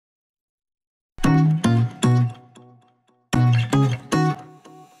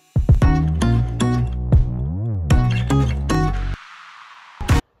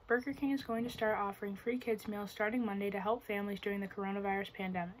Burger King is going to start offering free kids meals starting Monday to help families during the coronavirus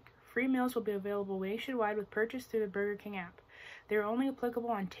pandemic. Free meals will be available nationwide with purchase through the Burger King app. They are only applicable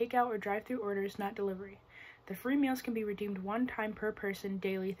on takeout or drive-thru orders, not delivery. The free meals can be redeemed one time per person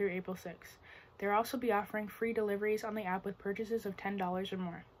daily through April 6th. They'll also be offering free deliveries on the app with purchases of $10 or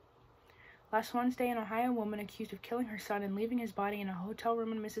more. Last Wednesday, an Ohio woman accused of killing her son and leaving his body in a hotel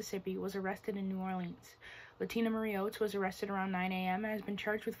room in Mississippi was arrested in New Orleans. Latina Marie Oates was arrested around 9 a.m. and has been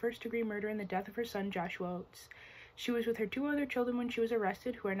charged with first-degree murder in the death of her son, Joshua Oates. She was with her 2 other children when she was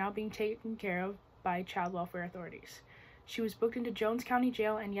arrested, who are now being taken care of by child welfare authorities. She was booked into Jones County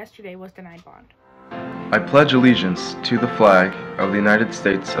Jail and yesterday was denied bond. I pledge allegiance to the flag of the United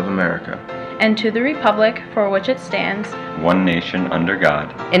States of America and to the republic for which it stands, one nation under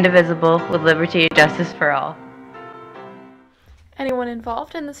God, indivisible, with liberty and justice for all. Anyone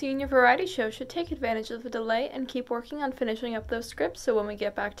involved in the senior variety show should take advantage of the delay and keep working on finishing up those scripts so when we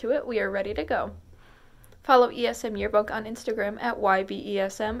get back to it, we are ready to go. Follow ESM Yearbook on Instagram at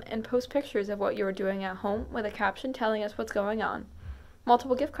YBESM and post pictures of what you are doing at home with a caption telling us what's going on.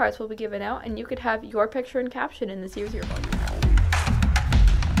 Multiple gift cards will be given out, and you could have your picture and caption in this year's yearbook.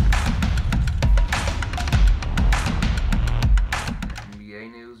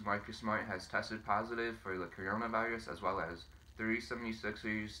 NBA news, Marcus Smart has tested positive for the coronavirus, as well as 3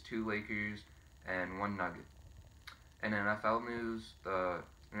 76ers, 2 Lakers, and 1 Nugget. In NFL news, the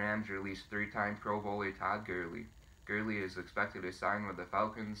Rams released 3-time Pro Bowler Todd Gurley. Gurley is expected to sign with the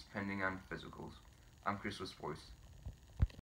Falcons pending on physicals. I'm Chris with Sports.